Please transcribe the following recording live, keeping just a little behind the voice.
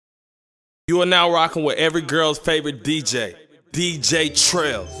You are now rocking with every girl's favorite DJ, DJ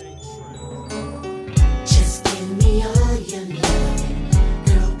Trails. Just give me all your loving,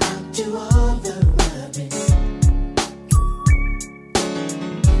 girl, I'll do all the rubbing.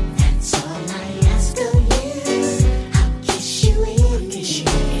 That's all I ask of you. I'll kiss you in the ear,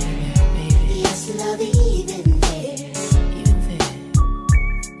 baby. Yes, love even there,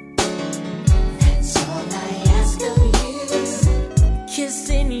 That's all I ask of you.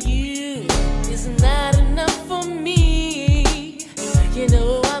 Kissing you is not enough for me. You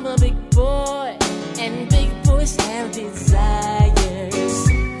know I'm a big boy, and big boys have desires.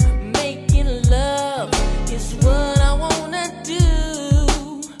 Making love is what I wanna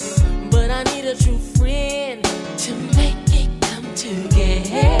do, but I need a true friend to make it come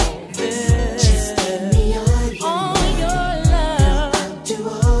together. Just give me all your love, I'll do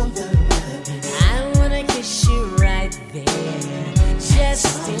all the rubbing. I wanna kiss you right there,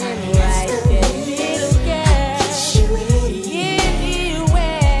 just in right there, little girl. Kiss you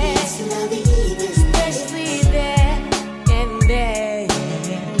Anywhere, yes, love even especially there and there.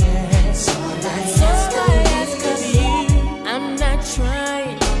 That's all That's all I ask of you. I'm not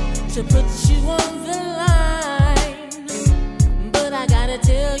trying to put you on the line, but I gotta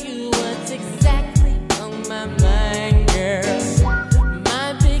tell you what's exactly on my mind, girl.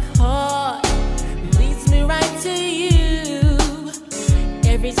 My big heart leads me right to you.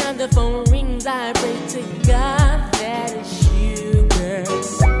 Every time the phone rings, I pray to God that it's you, girl.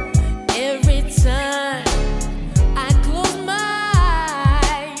 Every time I close my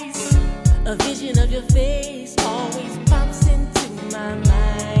eyes, a vision of your face always pops into my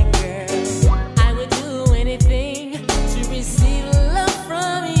mind, girl. I would do anything to receive love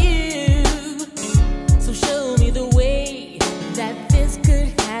from you. So show me the way that this could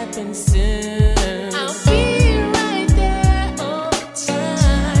happen soon. I'll be right there all the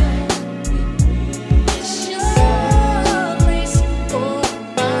time. It's your place or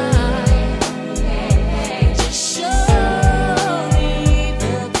mine. Just show me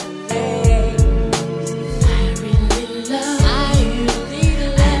the place. I really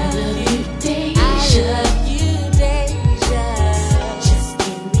love you, Deja. I love you, Deja. Just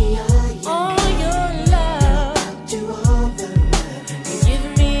give me all All your love, I'll do all the rubbing. give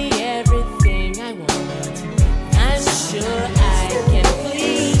me everything I want. I'm sure I can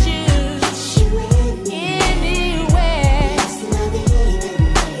please you Kiss you in the anywhere. yes, love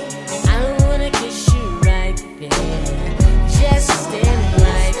even there. I wanna kiss you right there, just stand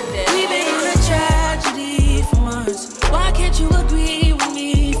right there. We've been in a tragedy for months. Why can't you agree with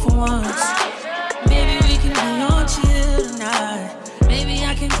me for once? Maybe we can be on chill tonight. Maybe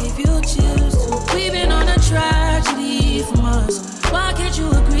I can give you chills too. We've been on a tragedy for months. Why can't you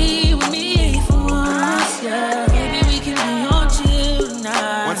agree with me for once? Yeah. Maybe we can be on chill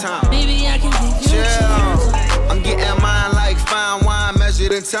tonight. One time. Maybe I can give you chills. Chill. I'm getting mine like fine wine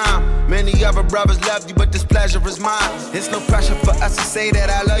measured in time. Many other brothers love you, but this pleasure is mine. It's no pressure for us to say that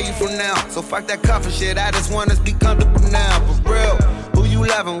I love you from now. So fuck that comfort shit, I just want us to be comfortable now. For real, who you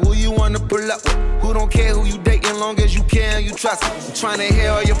loving, who you wanna pull up with? Who don't care who you dating, long as you care and you trust it. I'm trying to hear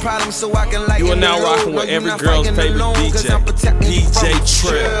all your problems so I can like You are it now alone. rocking with No, you every not girl's fighting favorite alone, 'cause DJ, I'm protecting you DJ from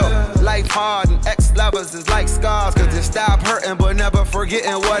Trail. chill. Life hard and ex-lovers is like scars, cause they stop hurting but never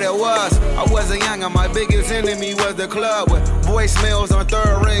forgetting what it was. I wasn't young and my biggest enemy was the club with voicemails on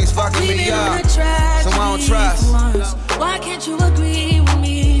third rings fucking We've me been on up. a tragedy So I don't trust. for months. Why can't you agree with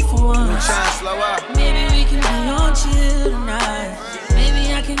me for I'm once? trying to slow up. Maybe we can be on chill tonight.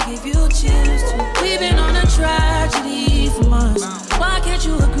 Maybe I can give you chills too. We've been on a tragedy for months. Why can't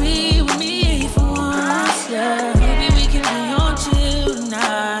you agree with me for once? Yeah. Maybe we can be on chill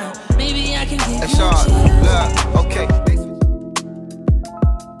tonight. Maybe I can give That's you all. chills. Look, okay.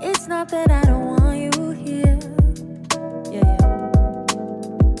 It's not that I don't want you here. Yeah,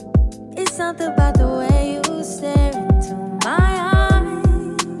 yeah. It's something about the way you stare into my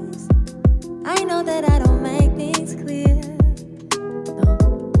eyes. I know that I don't make things clear.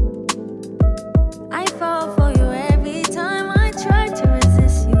 No. I fall for you every time I try to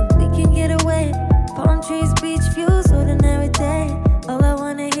resist you. We can get away. Palm trees, beach views, ordinary day. All I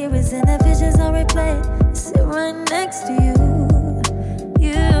wanna hear is in the visions on replay. Sit right next to you.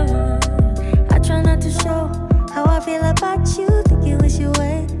 I try not to show how I feel about you. Think you wish you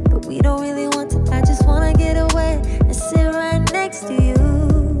away, but we don't really want to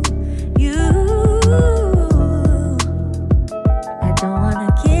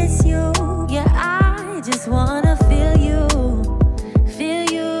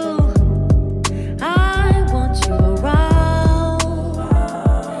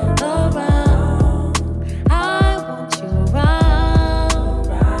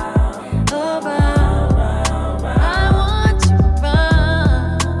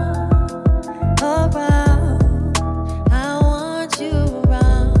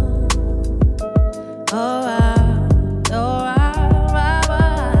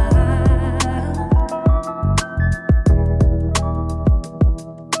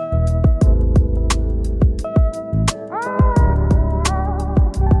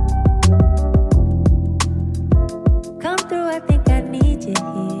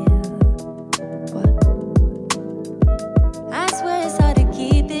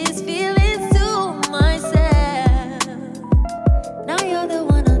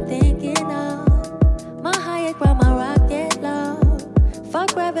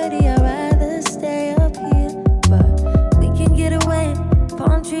gravity, I'd rather stay up here. But we can get away.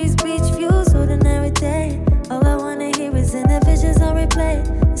 Palm trees, beach views, ordinary day. All I wanna hear is in the visions on replay.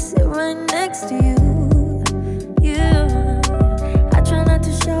 Sit right next to you. I try not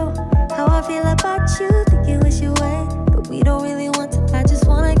to show how I feel about you. Think you wish you away, but we don't really want to. I just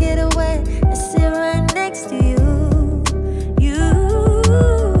wanna get away and sit right next to you.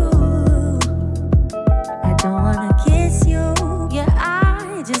 I don't wanna kiss you. Yeah,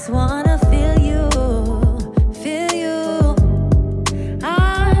 I just wanna feel you. Feel you. I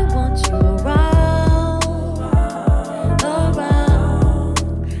want you around. Around.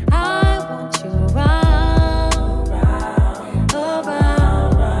 I want you around.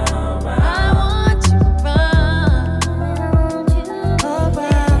 Around. I want you around.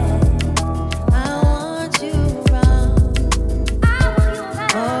 Around. I want you around.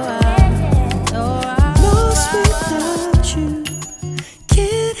 Lost without you,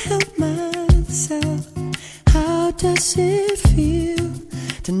 can't help myself. How does it feel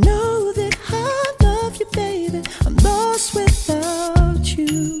to know that I love you, baby? I'm lost without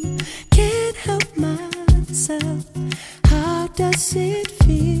you, can't help myself. How does it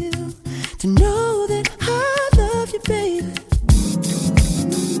feel to know that I love you, baby?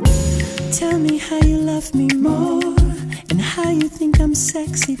 Tell me how you love me more, and how you think I'm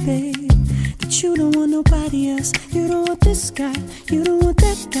sexy, babe. That you don't want nobody else. You don't want this guy, you don't want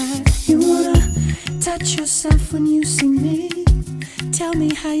that guy. You wanna touch yourself when you see me. Tell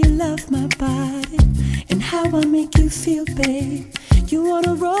me how you love my body, and how I make you feel, babe. You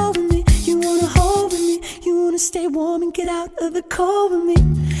wanna roll with me, you wanna hold with me, you wanna stay warm and get out of the cold with me.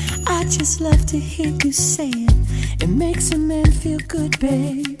 I just love to hear you say it. It makes a man feel good,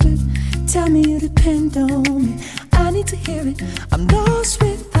 baby. Tell me you depend on me, I need to hear it. I'm lost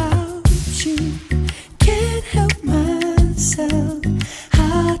without you, can't help myself.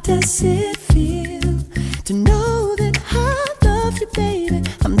 How does it feel to know that I love you, baby?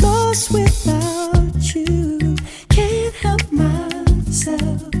 I'm lost without you, can't help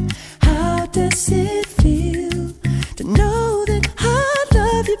myself. How does it feel to know that I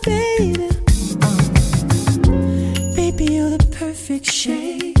love you, baby? Baby, you're the perfect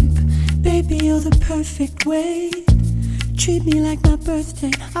shape. Baby, you're the perfect weight. Treat me like my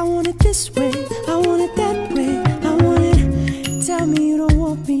birthday. I want it this way, I want it that way. I want it. Tell me you don't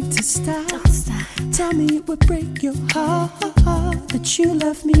want me to stop. Tell me it would break your heart that you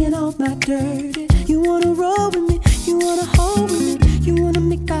love me in all my dirty. You wanna roll with me, you wanna hold with me, you wanna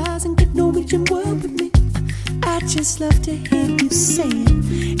make eyes and get Norwegian word with me. I just love to hear you say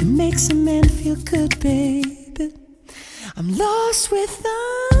it. It makes a man feel good, baby. I'm lost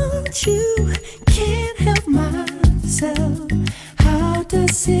without you, can't help myself. How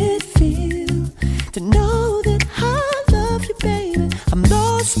does it feel to know that I love you, baby? I'm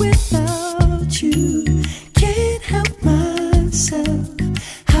lost without you, can't help myself.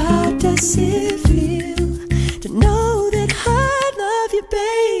 How does it feel to know that I love you,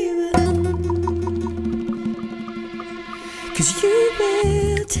 baby? 'Cause you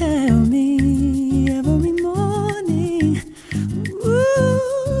will tell me every morning. Ooh,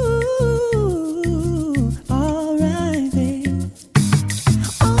 alright, babe.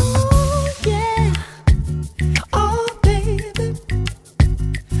 Oh, yeah. Oh, baby.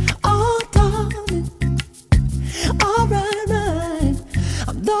 Oh, darling. Alright, right.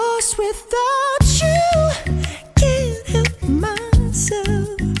 I'm lost without you. Can't help myself.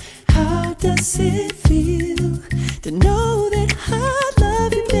 How does it feel to know that I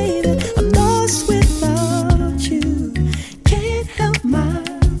love you, baby? I'm lost without you, can't help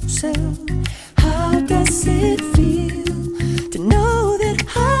myself. How does it feel to know that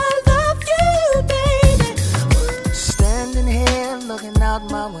I love you, baby? Standing here looking out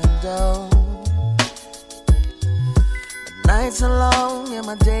my window. The nights are long and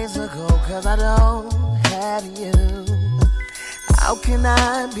my days are cold, 'cause I don't have you. How can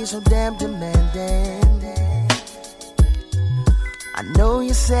I be so damn demanding? I know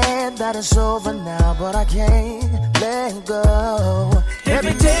you said that it's over now, but I can't let go.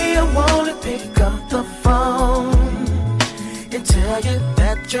 Every day I wanna pick up the phone and tell you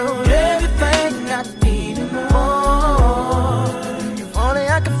that you're everything I need and more. If only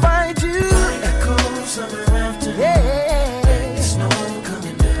I could find you. Echo summer after. Yeah. There's no one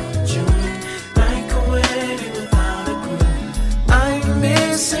coming down in June. Like a wedding without a groom. I'm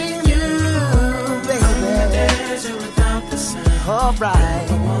missing you, baby. I'm the desert without the sun. Alright.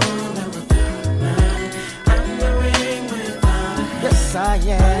 I'm the ring without a hand. Yes, I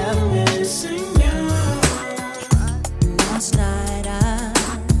am. I'm missing you. Last night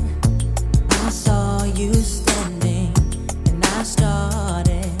I saw you standing, and I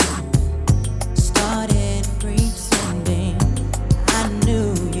started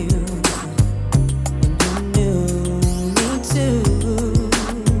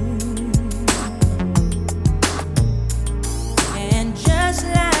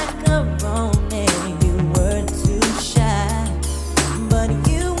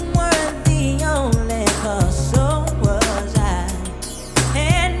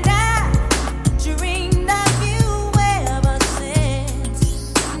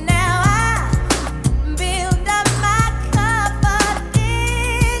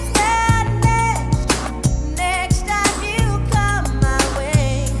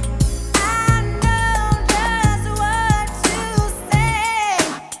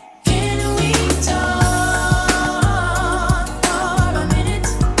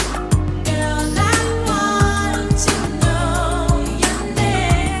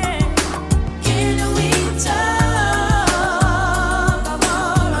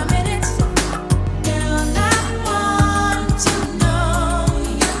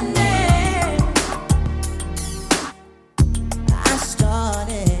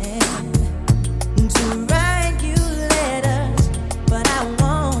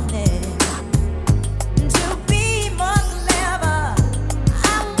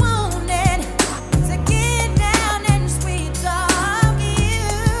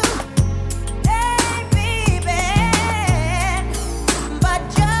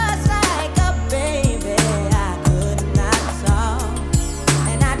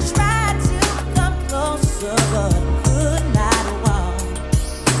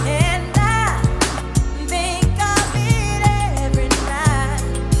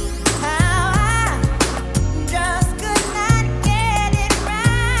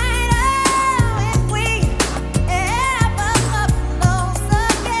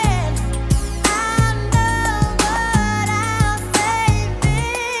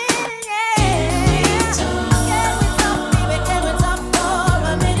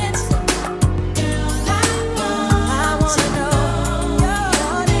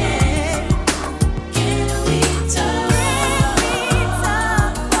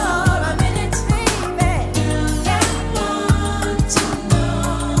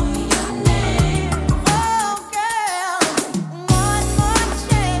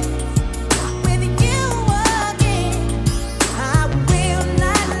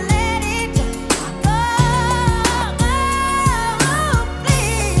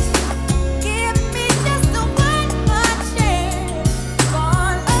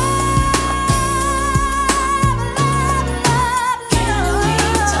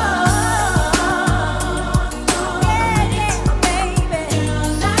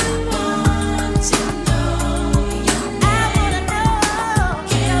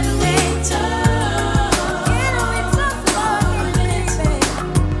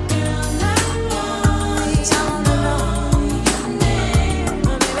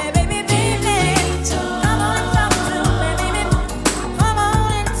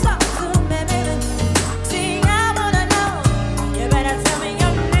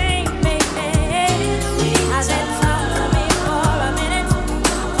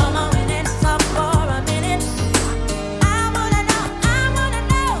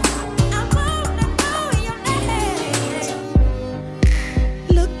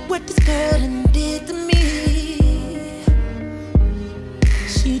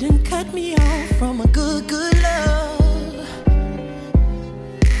cut me off from a good, good love.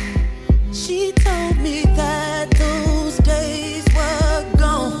 She told me that those days were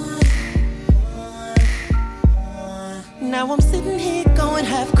gone. Now I'm sitting here going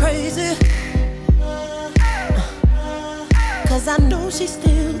half crazy, 'cause I know she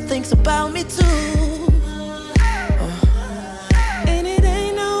still thinks about me too. And it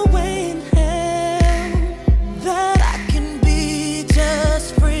ain't no way in hell that I can be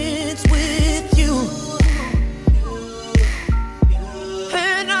just friends with you.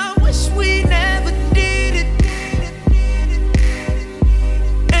 And I wish we never did it.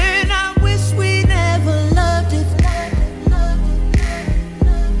 And I wish we never loved it.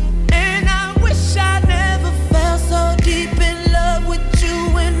 And I wish I never fell so deep in love with you.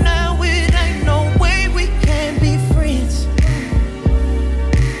 And now it ain't no way we can be friends.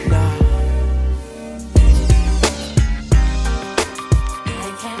 Nah. I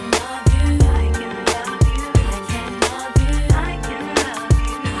can love you, I can love you, I can love you, I can love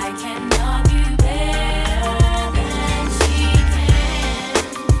you, I can love you better than she can.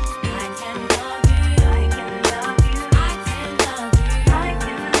 I can love you, I can love you, I can love you, I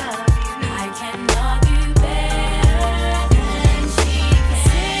can love you, I can love you better than she can.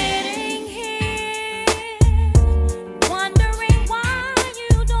 Sitting here, wondering why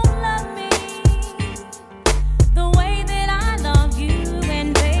you don't love me the way that I love you, and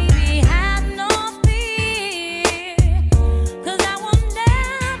baby, have no fear, 'cause I will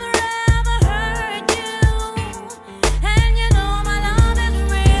never ever hurt you, and you know my love is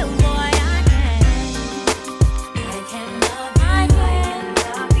real, boy. I can love you, I can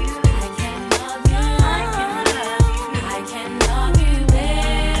love you, I can love you, I can love you, I can love you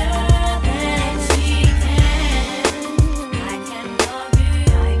better than she can. I can love you,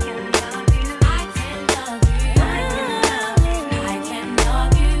 I can love you, I can love you, I can love you, I can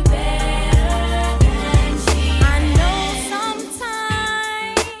love you better than she can. I know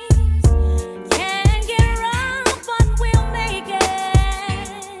sometimes can get rough, but we'll make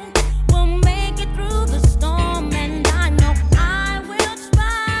it through the storm, and I know I will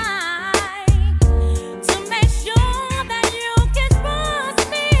try to make sure that you can trust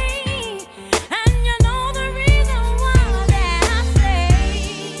me, and you know the reason why that I say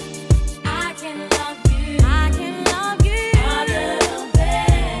I can love you, I can love you a little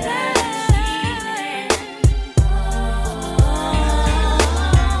better than she can.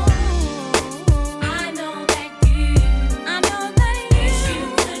 I know that you wish you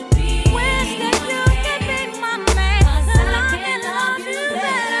could be my man, 'cause I can love you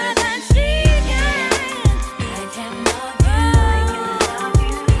better than she can. I can love you, I can love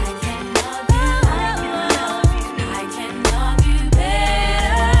you, I can love you, I can love you, I can love you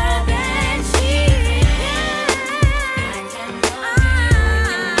better than she can. I can love you,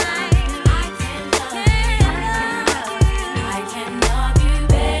 I can love you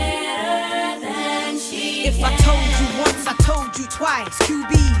better than she can. If I told you once, I told you twice.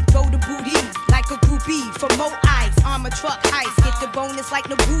 QB, go to booty like a groupie for more ice. Armor truck heist, get the bonus like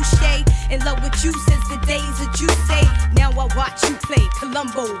no Boucher. In love with you since the days that you say. Now I watch you play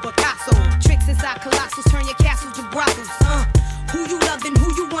Columbo, Picasso. Tricks inside colossals, turn your castles to brothels. Who you loving, who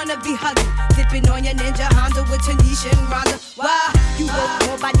you wanna be hugging? Dipping on your Ninja Honda with Tanisha and Rhonda. Why? You work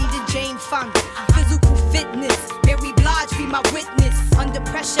more body than Jane Fonda. Physical fitness, Mary Blige be my witness. Under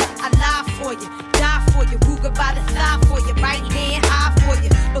pressure, I lie for you, die for you. Ruger by the thigh for you, right hand high for you.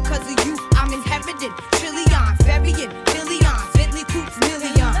 Because of you, I'm inheriting trillions, burying billions, Bentley coupes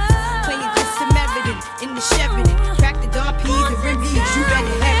millions. Playing just Samaritan in the Sheridan. Crack the Don P's and Rimpies, you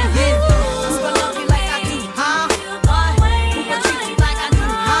better have it in. Who gon' love you like I do, huh? Who gon' treat you like I do,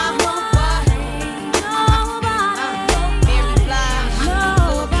 huh? Mary Blige,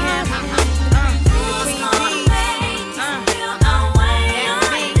 Lil' Kim, the Queen Bees,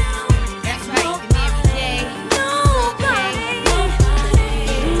 that's right, Mary J.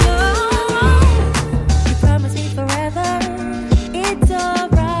 You promised me forever, it's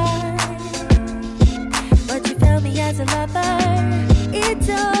alright. But you failed me as a lover, it's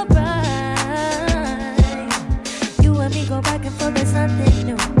alright. You and me go back and forth, there's nothing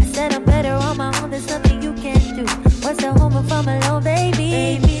new. I said I'm better on my own, there's nothing you can do. What's the home if I'm alone,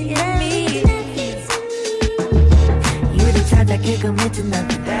 baby? Yeah, me. You the type that can't commit to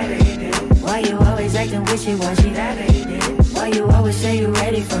nothing. That ain't it. Why you always acting wishy-washy? That ain't it. Why you always say you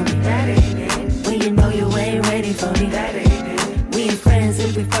ready for me? That ain't it. When you know you ain't ready for me? That ain't it. We ain't friends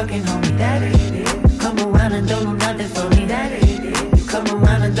if we fucking homie. That ain't it. Come around and don't do nothing for me. That ain't it. You come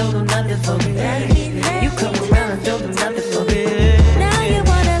around and don't do nothing for me. That ain't it. You come around and don't do nothing for me. Now you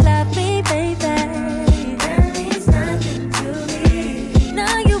wanna love me, baby. That means nothing to me.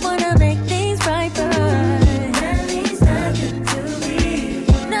 Now you wanna make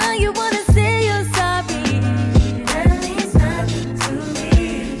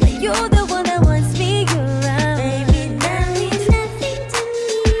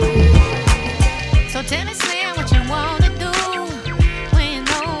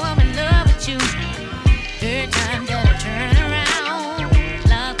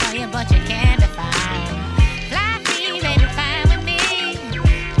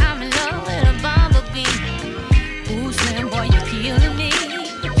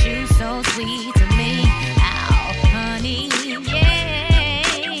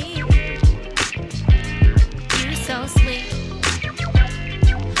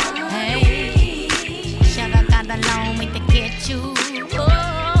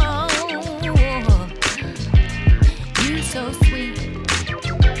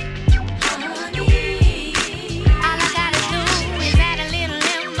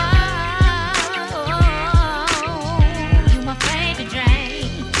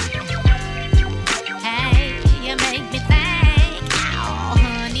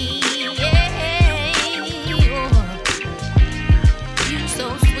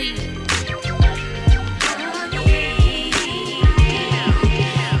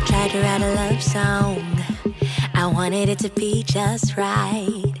just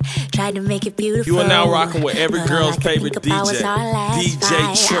right. Tried to make it beautiful. You are now rocking with every but girl's all I could favorite think about DJ, was our last DJ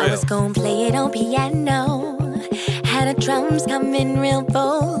fight. Trail. I was gonna play it on piano. Had the drums coming real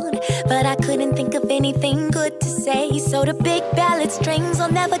bold, but I couldn't think of anything good to say. So the big ballad strings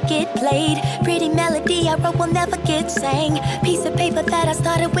will never get played. Pretty melody I wrote will never get sang. Piece of paper that I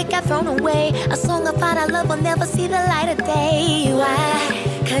started with got thrown away. A song about our love will never see the light of day.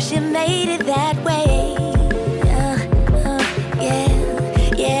 Why? Cause you made it that way.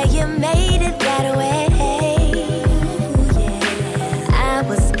 Yeah, you made it that way. Yeah. I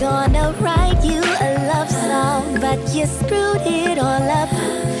was gonna write you a love song, but you screwed it all up.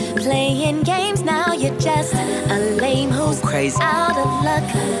 Playing games, now you're just a lame who's crazy, out of luck.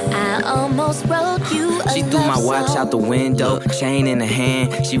 I almost wrote you a She threw my watch song. out the window, chain in her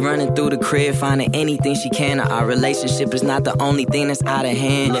hand. She running through the crib, finding anything she can. Our relationship is not the only thing that's out of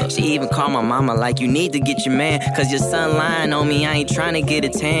hand. She even called my mama like, you need to get your man, cause your son lying on me, I ain't trying to get a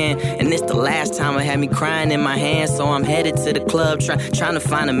tan. And this the last time it had me crying in my hands. So I'm headed to the club, trying to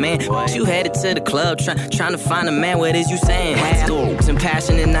find a man. You headed to the club, trying to find a man. What is you saying? Some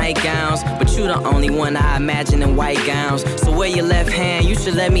passionate nightgowns, but you the only one I imagine in white gowns. So where your left hand, you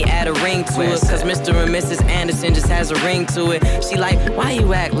should let me add a ring to it, cause Mr. and Mrs. Anderson just has a ring to it. She like, why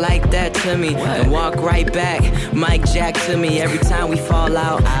you act like that to me? And walk right back, Mike Jack to me. Every time we fall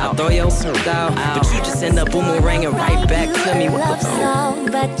out, I throw your out, but you just end up boomeranging right back to me. What the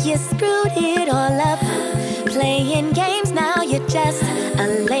song, but you screwed it all up. Playing games, now you're just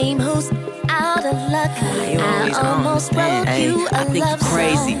a lame who's out of luck. I almost wrote you a I think love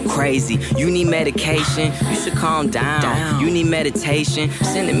you crazy. You need medication, you should calm down. You need meditation.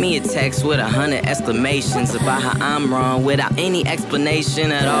 Sending me a text with 100 exclamations about how I'm wrong without any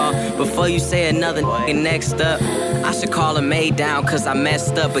explanation at all. Before you say another next up, I should call a maid down cause I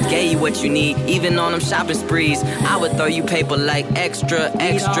messed up, but gave you what you need. Even on them shopping sprees, I would throw you paper like extra.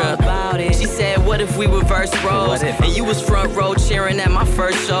 She said, what if we reverse roles? And you was front row cheering at my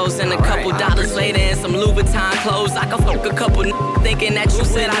first shows, and a couple dollars later in some Louboutin clothes, I could fuck a couple thinking that you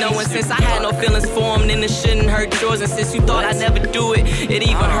said no. And since I had no feelings for him, then it shouldn't hurt yours. And since you thought I'd never do it, it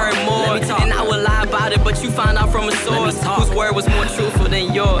even hurt more. And I would lie about it, but you found out from a source whose word was more truthful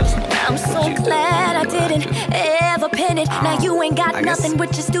than yours. I'm so glad I didn't ever pin it. Now you ain't got nothing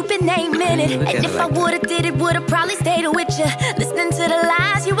with your stupid name in it. And if I would've did it, would've probably stayed with you. Listening to the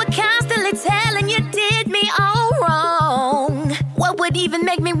lies you were constantly telling, you did me all wrong. What would even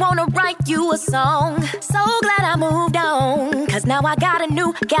make me wanna write you a song? So glad I moved on, cause now I got a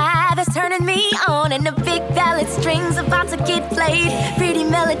new guy that's turning me on. And the big ballad strings about to get played. Pretty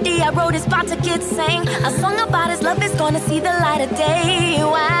melody I wrote is about to get sang. A song about his love is gonna see the light of day.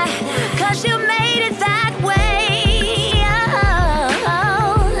 Why? Cause you made it that way.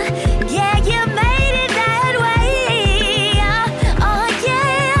 Yeah, you made it that way. Oh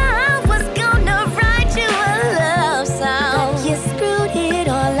yeah, I was gonna write you a love song, but you screwed it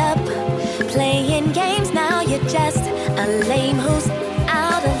all up. Playing games, now you're just a lame who's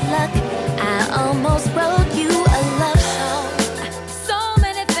out of luck. I almost wrote you a love song. So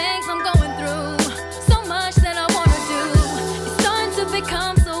many things I'm going through, so much that I wanna do. It's starting to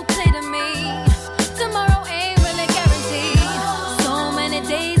become so clear to me. Tomorrow ain't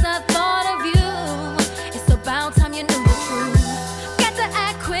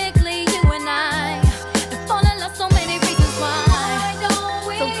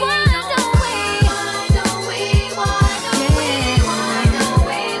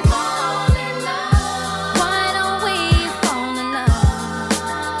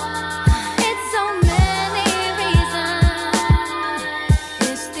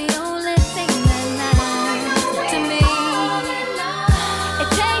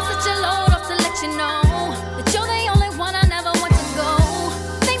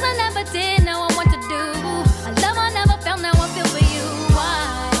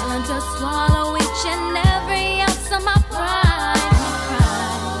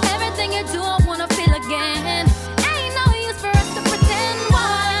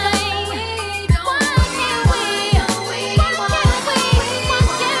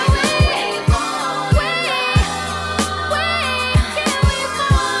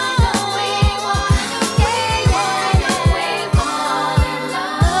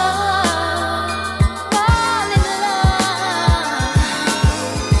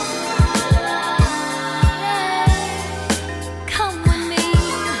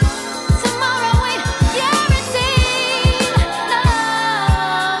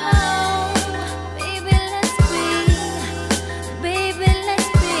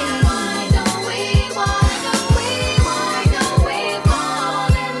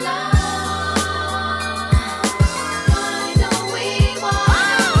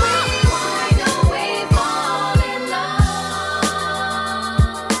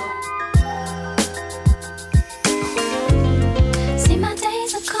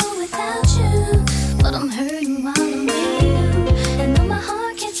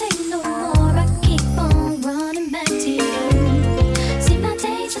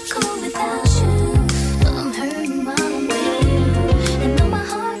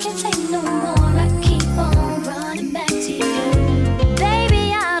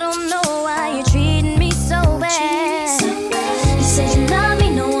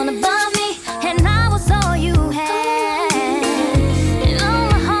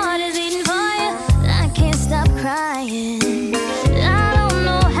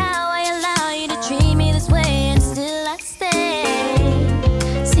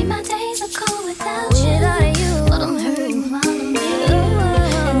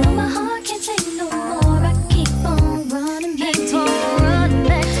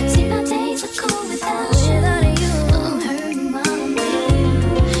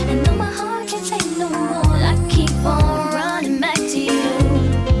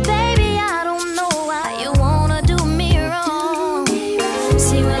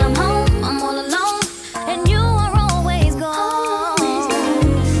I'm home, I'm all alone, and you are always gone.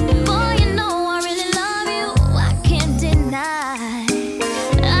 Boy, you know I really love you, I can't deny.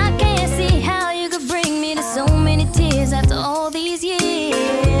 I can't see how you could bring me to so many tears after all these years.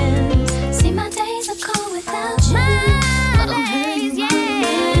 See, my days are cold without you, but I'm hurting while I'm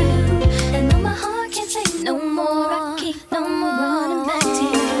with you. And though my heart can't take no more, I keep on running back to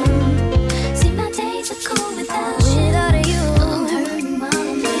you. See, my days are cold without you, but I'm hurting while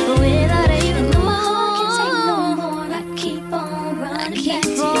I'm with you. And though my heart can't take no more, I keep on running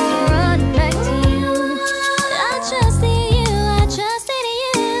back to you. I trusted you, I trusted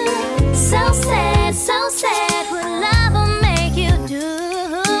you. So sad, what love will make you do.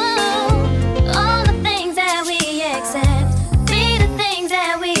 All the things that we accept be the things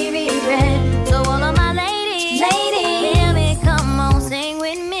that we regret. So all of my ladies, hear me, come on, sing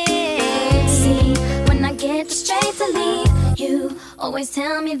with me. See, when I get the strength to leave, you always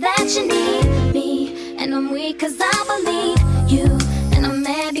tell me that you need me. And I'm weak cause I believe you, and I'm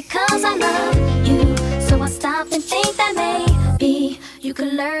mad because I love you. So I stop and think that maybe you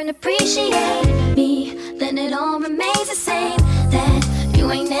could learn to appreciate me. Then it all remains the same, that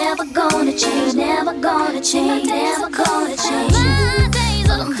you ain't never gonna change, never gonna change, never gonna change. My days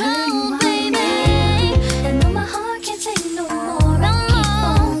are cold, baby, and though my heart can't take no more, I keep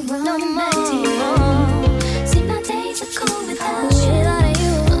on running back to you. See, my days are cold without you,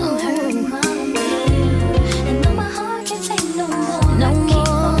 but I'm hurting while I'm with you. And though my heart can't take no more, I keep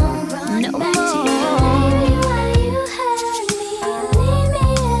on running back to you. Baby, why you hurt me, leave me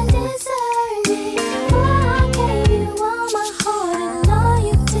and desert me? Why I gave you all my heart and all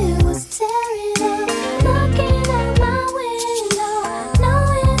you did was tear it up. Looking out my window,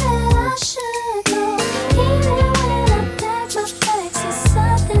 knowing that I should go. Even when I pack my bags, so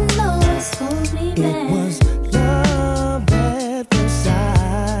something always holds me back. It was love at first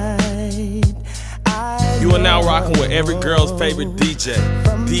sight. You are now rocking with every girl's favorite DJ,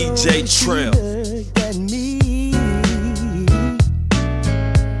 DJ Trail. Look at me.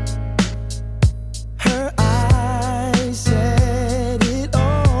 Her eyes said it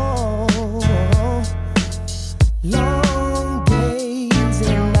all. Long days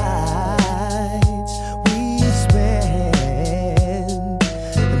and nights we spent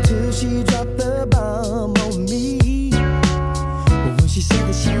until she dropped the bomb on me. When she said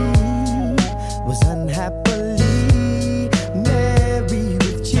that she was unhappily married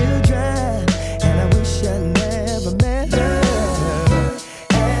with children, and I wish I never met her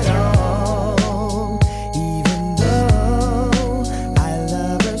at all. Even though I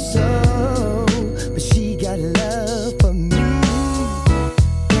love her so, but she got love for me.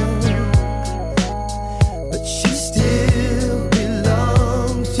 But she still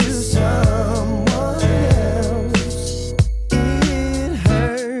belongs to someone else. It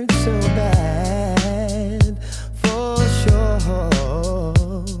hurts so bad, for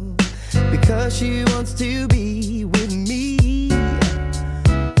sure, because she wants to be with me.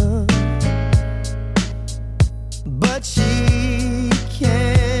 But she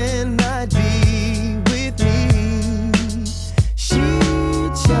cannot be with me. She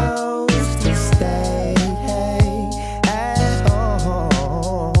chose to stay at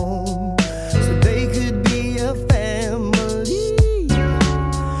home so they could be a family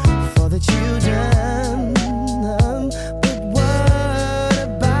for the children. But what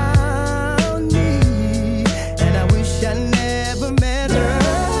about me? And I wish I never met her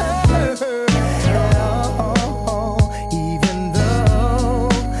at all. Even though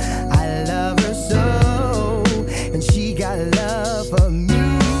I love her so, and she got love for me.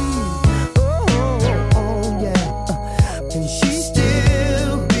 Oh, yeah. And she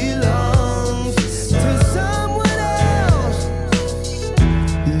still belongs to someone else.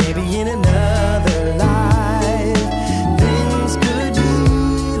 Maybe in another life, things could be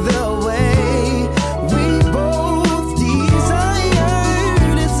the way we both desired.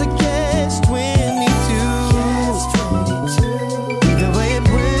 It's a catch-22. Either way it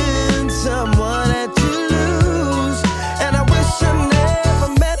wins, someone had to lose. And I wish I never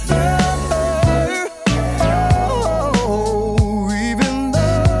met her. Oh, even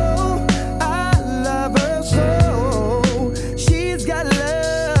though I love her so, she's got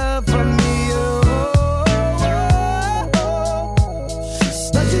love for me.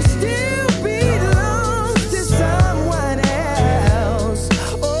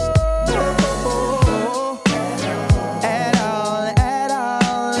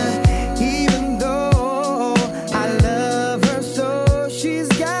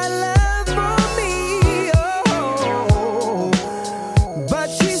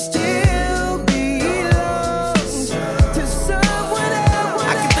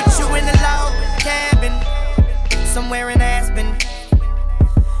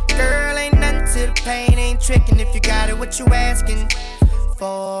 tricking if you got it, what you asking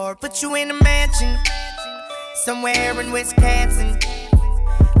for? Put you in a mansion somewhere in Wisconsin.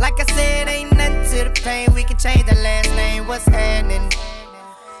 Like I said, ain't nothing to the pain. We can change the last name, what's happening?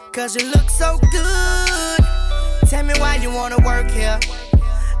 Cause you look so good. Tell me why you wanna work here.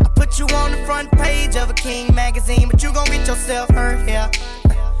 I put you on the front page of a King magazine, but you gon' get yourself hurt here.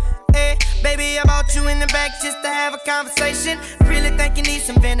 Hey, baby, I brought you in the back just to have a conversation. Really think you need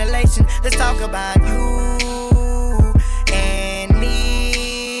some ventilation. Let's talk about you and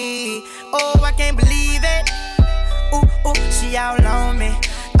me. Oh, I can't believe it. Ooh, ooh, she all on me,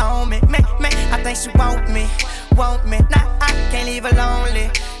 man. I think she want me. Nah, I can't leave her lonely.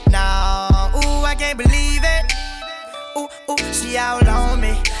 No, ooh, I can't believe it. Ooh, she all on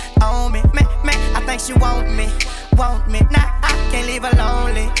me, man. I think she want me. Nah, I can't leave her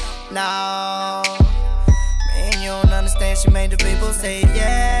lonely. No, man, you don't understand. She made the people say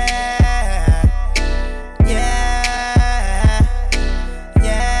yeah, yeah,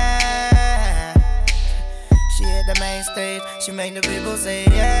 yeah. She hit the main stage. She made the people say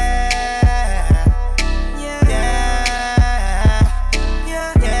yeah, yeah,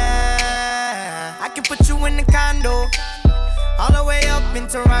 yeah, yeah. I can put you in the condo, all the way up in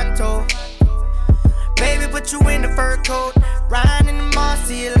Toronto. Baby, put you in the fur coat, riding in the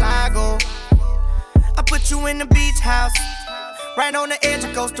Murcielago. I put you in the beach house, right on the edge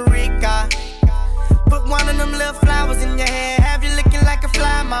of Costa Rica. Put one of them little flowers in your hair, have you looking like a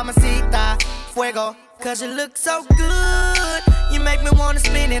fly, mamacita. Fuego, cause you look so good. You make me wanna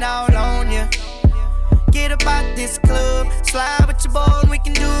spin it all on you. Get up out this club, slide with your boy and we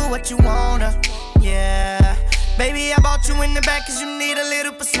can do what you wanna. Yeah, baby, I brought you in the back cause you need a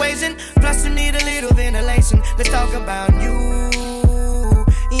little persuasion. Plus you need a little ventilation. Let's talk about you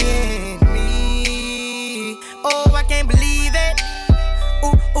and me. Oh, I can't believe it.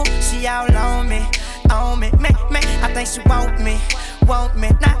 Ooh, she all on me, man. I think she want me.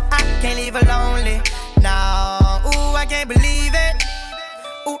 Nah, I can't leave her lonely. No, ooh, I can't believe it.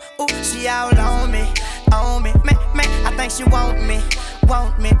 Ooh, she all on me, man. I think she want me.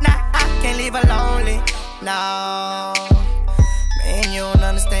 Nah, I can't leave her lonely. No, man, you don't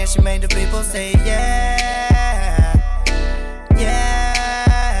understand. She made the people say yeah,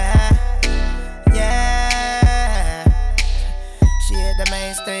 yeah, yeah. She hit the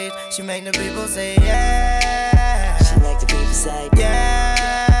main stage. She made the people say yeah. She make the people say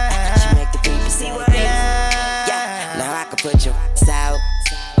yeah. She make the people say yeah. Yeah. Now I can put your out.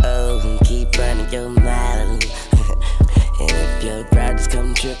 Oh, and keep running your mouth. And if your brothers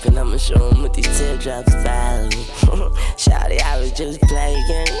come trippin', I'ma show 'em what these teardrops fall. Shawty, I was just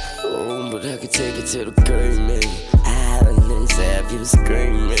playing. Oh, but I could take it to the game, man. Islands have you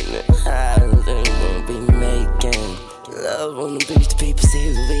screaming. Islands won't be making love on the beach. The people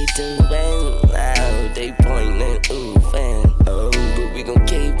see what we doing. Now they pointing, ooh, fan. Oh, but we gon'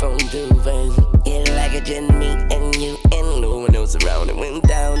 keep on doing. Yeah, like it just me and you and no one else around. It went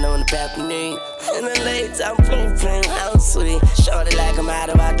down on the balcony. In the late time, blueprint, house sweet. Shorty like I'm out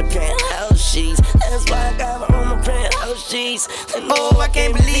about the penthouse sheets. That's why I got her on my penthouse sheets. And oh, I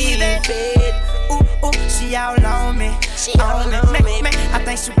can't believe it. Ooh, she all on me. She all on me. I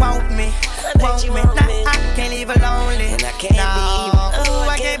think she want me. Nah, I can't leave her lonely. And I can't believe it. Ooh,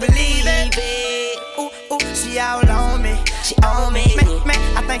 I can't believe it. Ooh, she all on me. She on me.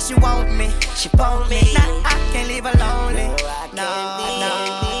 I think she want me. She want me. Nah, I can't leave her lonely. No.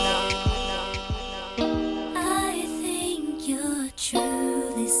 I think you're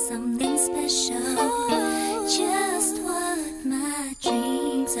truly something special. Just what my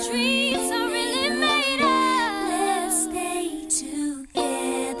dreams are really made of. Let's stay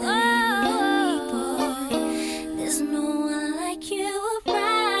together, you and me, boy. There's no one like you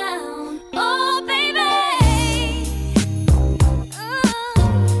around. Oh, baby.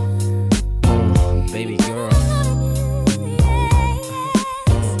 Baby girl.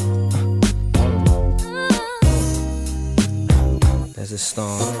 There's a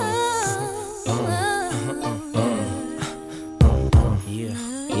storm.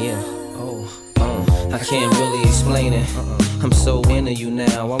 Yeah. I can't really explain it. I'm so into you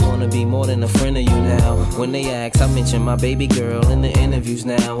now. I wanna be more than a friend of you now. When they ask, I mention my baby girl in the interviews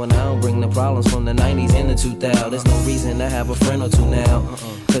now. And I don't bring the problems from the 90s and the 2000s. There's no reason to have a friend or two now.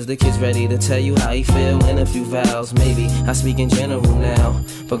 Cause the kid's ready to tell you how he feel in a few vows. Maybe I speak in general now.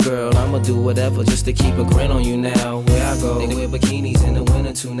 But girl, I'ma do whatever just to keep a grin on you now. Where I go, they wear bikinis in the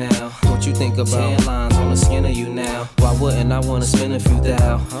winter too now. What you think about tan lines on the skin of you now? Why wouldn't I wanna spend a few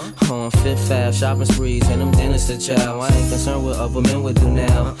thou? On Fifth Ave, shopping sprees and them dinners to chow. I ain't concerned what other men would do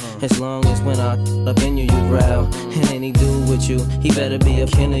now. As long as when I up in you, you growl. And any dude with you, he better be a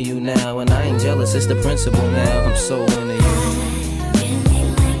kin of you now. And I ain't jealous, it's the principle now. I'm so into you.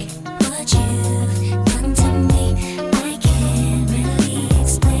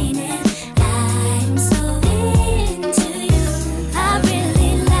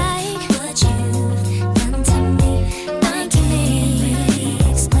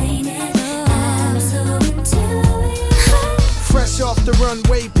 The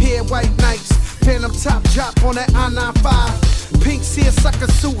runway, pair white nights, phantom top drop on that I-95. Pink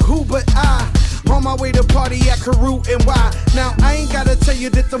seersucker suit, who but I? On my way to party at Karoo and Y. Now I ain't gotta tell you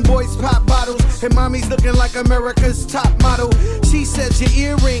that them boys pop bottles, and mommy's looking like America's top model. She says your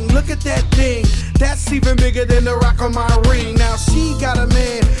earring, look at that thing, that's even bigger than the rock on my ring. Now she got a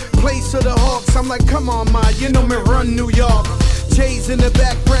man, plays for the Hawks. I'm like, come on, ma, you know me run New York. Jay's in the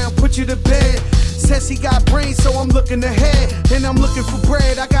background, put you to bed. Says he got brains, so I'm looking ahead. And I'm looking for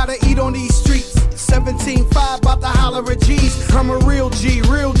bread, I gotta eat on these streets. 17.5, about to holler at G's. I'm a real G,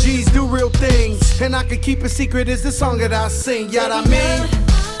 real G's do real things. And I can keep a secret, is the song that I sing. Yeah, I mean,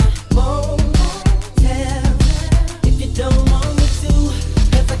 if you don't want me to,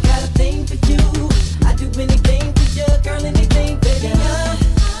 'cause I got a thing for you. I do anything for you, girl, anything for you.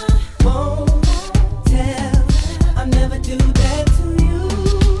 Won't tell, I'll never do that to you.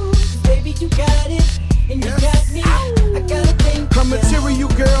 Baby, you got it, and you got me. I got a thing for a material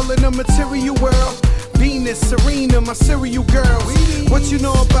girl in a material world. Venus, Serena, my serial girls. What you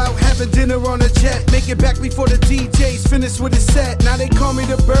know about having dinner on a jet? Make it back before the DJ's finished with his set. Now they call me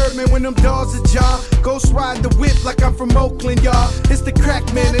the Birdman when them doors are jar. Ghost ride the whip like I'm from Oakland, y'all. It's the crack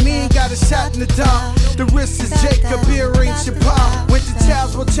man and he ain't got a shot in the dark. The wrist is Jacob, earring Chappelle. Went to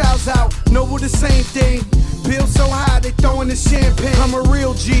Child's, well Child's out. Noble the same thing. Bill so high they throwing the champagne. I'm a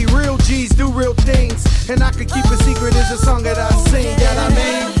real G, real G's do real things. And I can keep a secret, is a song that I sing. Yeah, I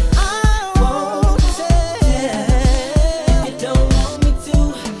mean.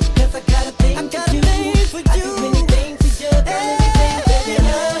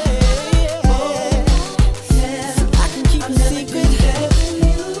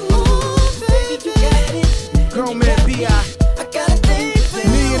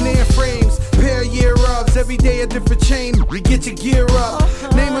 Every day a different chain, get your gear up.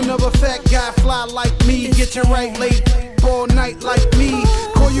 Name another fat guy, fly like me. Get you right late, all night like me.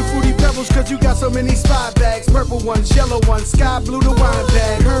 Call you Fruity Pebbles cause you got so many spy bags. Purple ones, yellow ones, sky blue the wine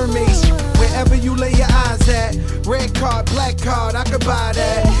bag. Hermes, wherever you lay your eyes at. Red card, black card, I could buy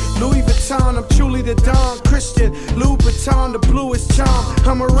that. Louis Vuitton, I'm truly the Don. Christian, Louis Vuitton, the bluest charm.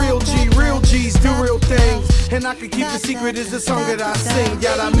 I'm a real G, real G's do real things. And I can keep a secret, is the song that I sing.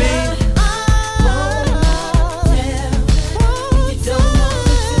 Yeah, I mean.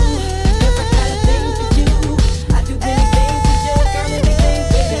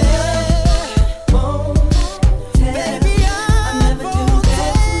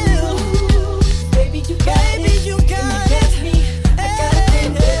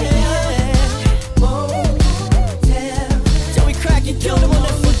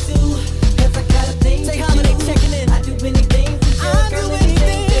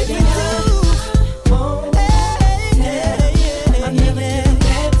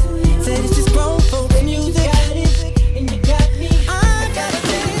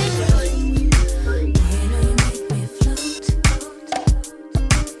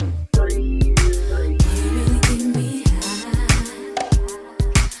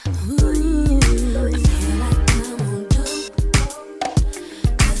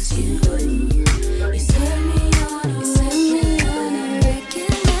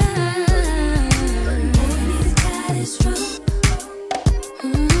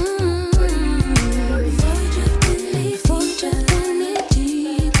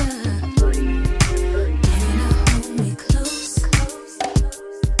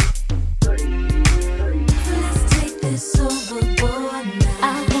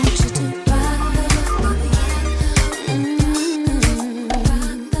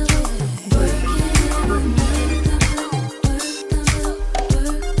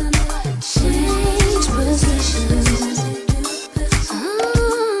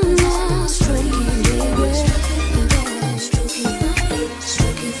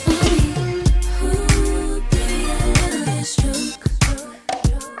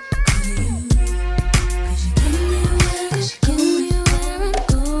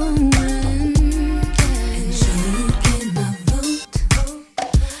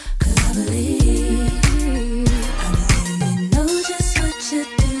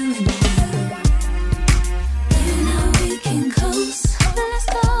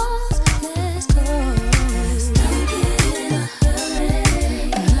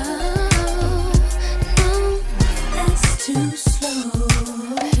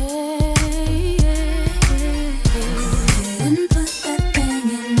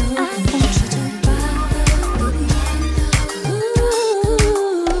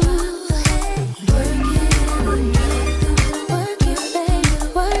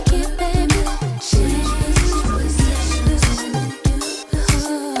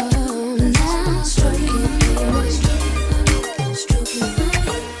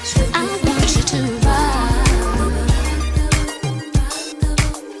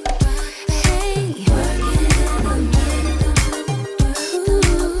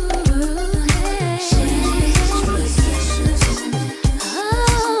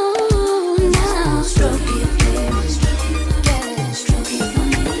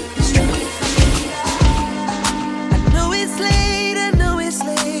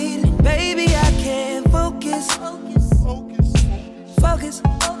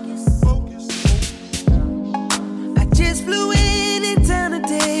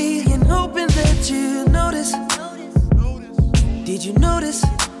 Did you notice?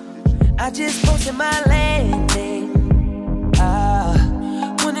 I just posted my landing.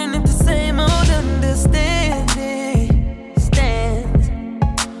 Wondering if the same old understanding stands.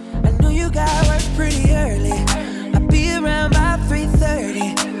 I know you got work pretty early. I'll be around by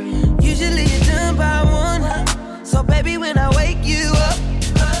 3:30. Usually you're done by 1. So baby, when I wake you up,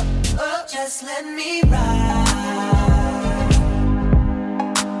 just let me ride.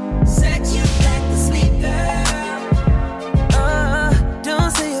 Sex you back to sleep, girl.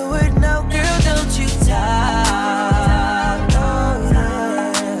 Don't say a word, no, girl, don't you talk. Oh,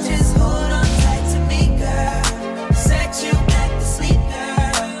 yeah. Just hold on tight to me, girl. Sex you back to sleep,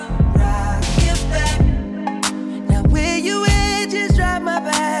 girl. Rock your back. Now where you at, just drive my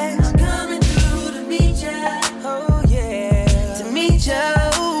back. I'm coming through to meet ya. Oh, yeah. To meet ya.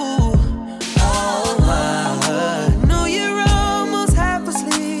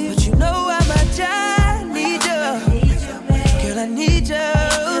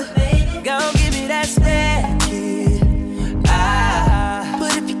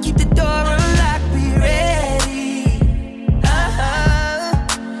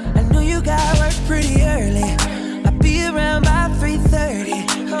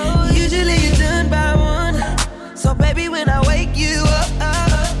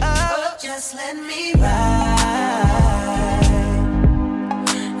 Let me ride.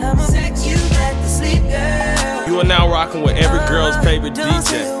 I'ma sex you back to sleep, girl. You are now rocking with every girl's favorite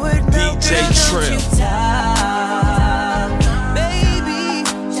DJ, DJ Trill. Baby,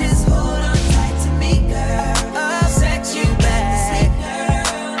 just hold on tight to me, girl. Sex you back to sleep, girl.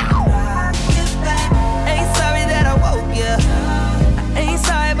 Rock your back. Ain't sorry that I woke ya. I ain't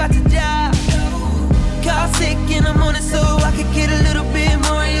sorry about the job. Call sick in the morning so I could get a little bit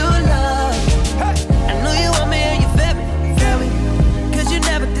more of your love.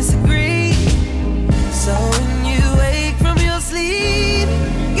 So when you wake from your sleep,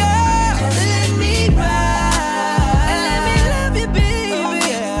 girl, let me ride and let me love you, baby. Oh,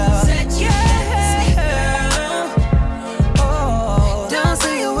 yeah. Sex you girl. Oh, don't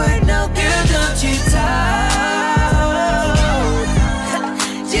say a word, no, girl, don't you talk.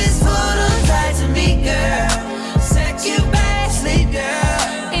 Just hold on tight to me, girl. Sex you back, sleep,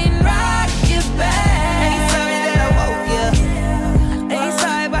 girl, and rock your back. Ain't sorry that I woke you. Ain't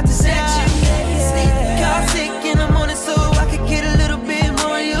sorry about the sex you. Sick in the morning so I could get a little bit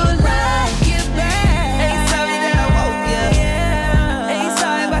more of your love. Ain't sorry that I woke ya. Ain't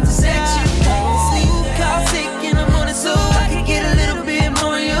sorry about the sex you sleep. Call sick in the morning so I could get a little bit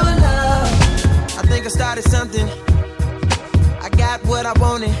more of your love. I think I started something. I got what I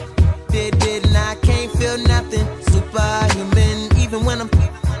wanted. Didn't I? Can't feel nothing. Superhuman, even when I'm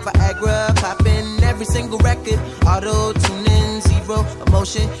Viagra popping. Every single record, auto tuning, zero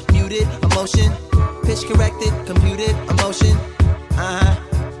emotion, muted emotion. Pitch corrected, computed, emotion.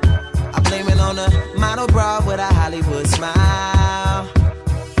 I blame it on a model bra with a Hollywood smile.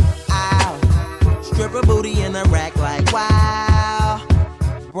 Ow. Stripper booty in a rack like wow.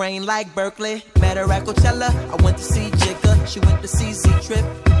 Brain like Berkeley. Met her at Coachella. I went to see Jigga. She went to see Z-Trip.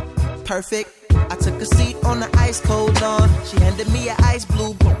 Perfect. I took a seat on the ice cold lawn. She handed me an ice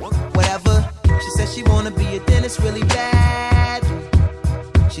blue, whatever. She said she wanna be a dentist really bad.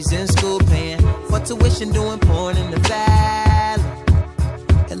 She's in school paying for tuition, doing porn in the valley.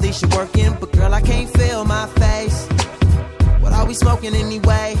 At least you're working, but girl, I can't feel my face. What are we smoking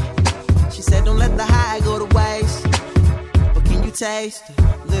anyway? She said don't let the high go to waste. But can you taste a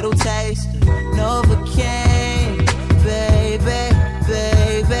little taste of Novocaine, baby,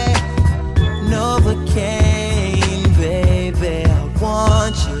 baby. Novocaine, baby, I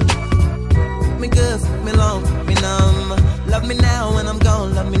want you. Fuck me good, fuck me long, fuck me numb. Love me now when I'm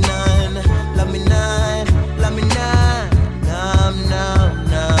gone, love me none. Love me none, love me none. Numb, numb,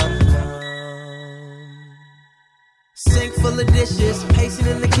 numb, numb. Sink full of dishes, pacing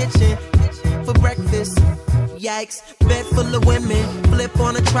in the kitchen for breakfast. Yikes, bed full of women, flip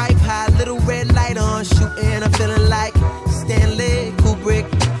on a tripod, little red light on, shooting, I'm feeling like Stanley Kubrick.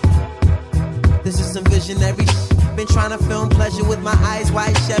 This is some visionary shit. Been trying to film pleasure with my eyes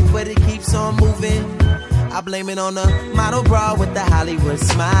wide shut, but it keeps on moving. I blame it on the model bra with the Hollywood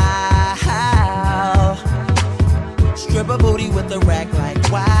smile. Stripper booty with a rack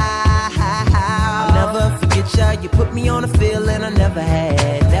like wow. I'll never forget ya. You put me on a feeling I never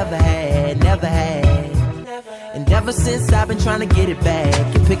had, never had, never had. And ever since I've been trying to get it back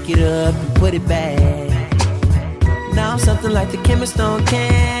and pick it up and put it back. Now I'm something like the chemist on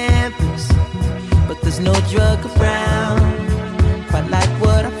campus, but there's no drug around. Quite like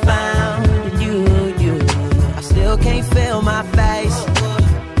what I found in you. I still can't feel my face.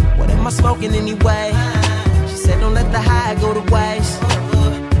 What am I smoking anyway? She said don't let the high go to waste.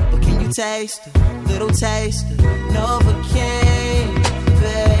 But can you taste a little taste of Novocaine,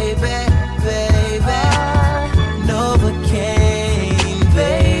 baby, baby? Novocaine,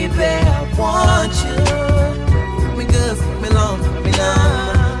 baby, I want you. Fuck me good, fuck me long, fuck me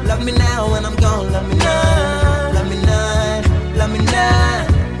numb. Love me now when I'm gone, love me none. Love me none, love me none.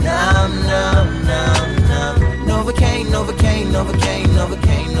 Numb, numb, numb, numb. Novocaine, Novocaine, Novocaine,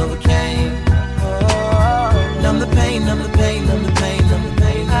 Novocaine, Novocaine. Numb the pain, numb the pain, numb the pain, numb the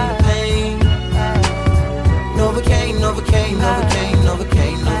pain, numb the pain. Novocaine, Novocaine, Novocaine,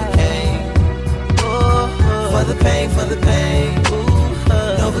 Novocaine, Novocaine. For the pain, for the pain.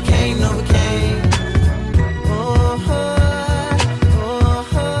 Novocaine, Novocaine.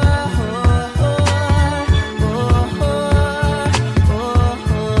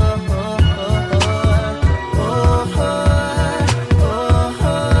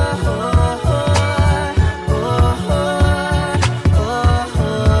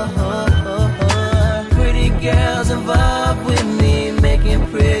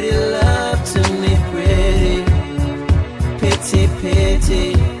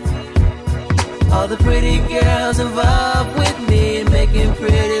 All the pretty girls involved with me, making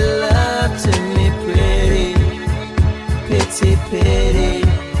pretty love to me, pretty, pity, pity.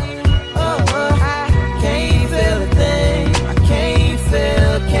 Oh, I can't feel a thing. I can't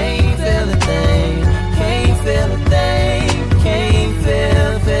feel a thing. Can't feel a thing. Can't feel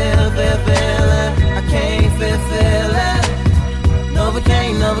it. I can't feel it.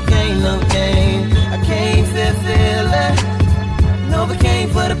 Novocaine, Novocaine, Novocaine. I can't feel it. Novocaine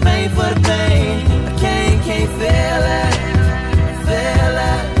for the pain, for the pain. I can't feel it, feel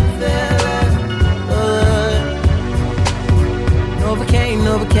it, feel it. Novocaine,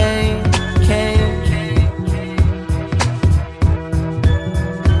 Novocaine, cane.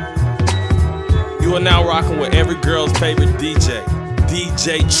 You are now rocking with every girl's favorite DJ,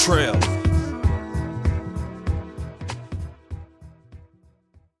 DJ Trell.